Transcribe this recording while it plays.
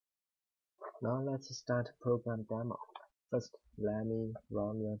Now let's start program demo. First, let me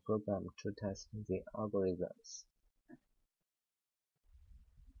run the program to test the algorithms.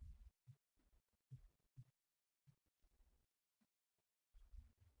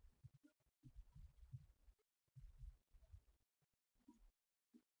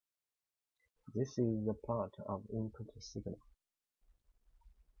 This is the plot of input signal.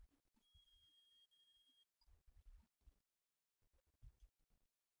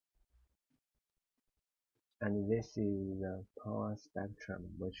 And this is the power spectrum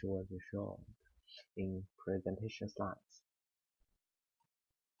which was shown in presentation slides.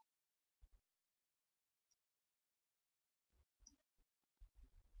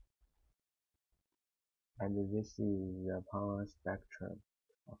 And this is the power spectrum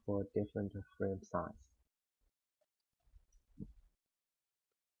for different frame size.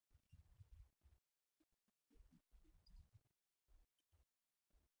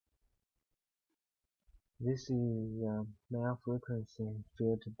 This is a male frequency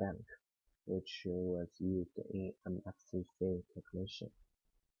filter bank, which was used in MFCC calculation.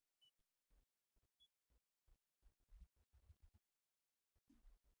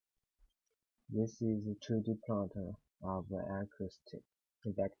 This is a 2D plot of acoustic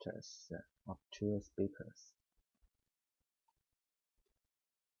vectors of two speakers.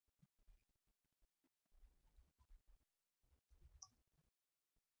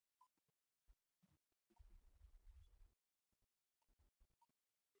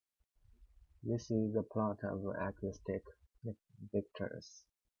 This is a plot of acoustic vectors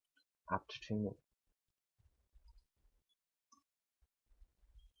after training.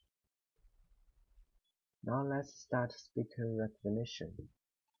 Now let's start speaker recognition.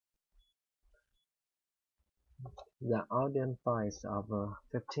 The audio files of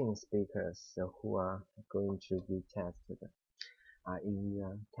 15 speakers who are going to be tested are in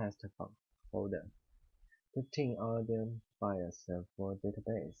the test folder. 15 audio files for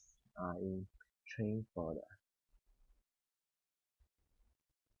database are in train folder.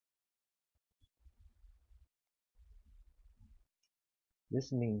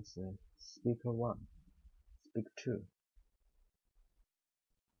 This means speaker 1, speaker 2.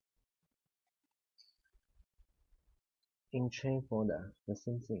 In train folder, the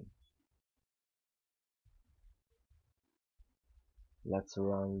same thing. Let's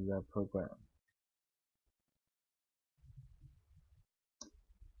run the program.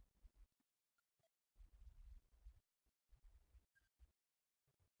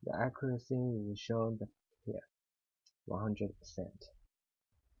 The accuracy is shown here, 100%.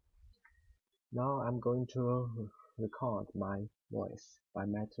 Now I'm going to record my voice by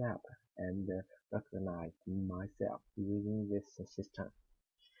MATLAB and recognize myself using this system.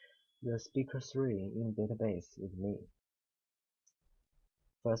 The speaker 3 in database is me.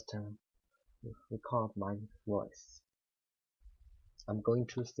 First, record my voice. I'm going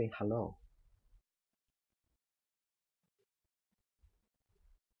to say hello.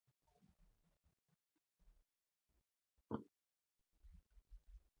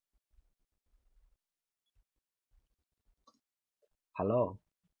 Hello.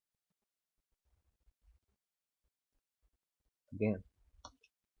 Again.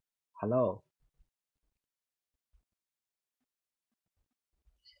 Hello.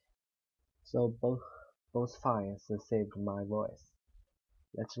 So both files saved my voice.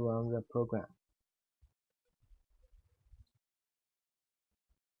 Let's run the program.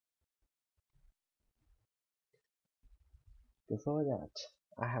 Before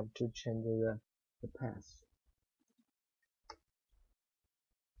that, I have to change the path.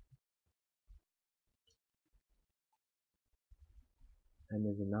 And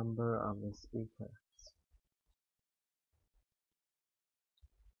the number of the speakers.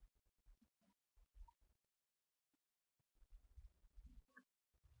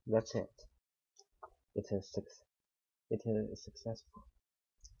 That's it. It is successful.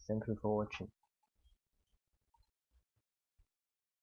 Thank you for watching.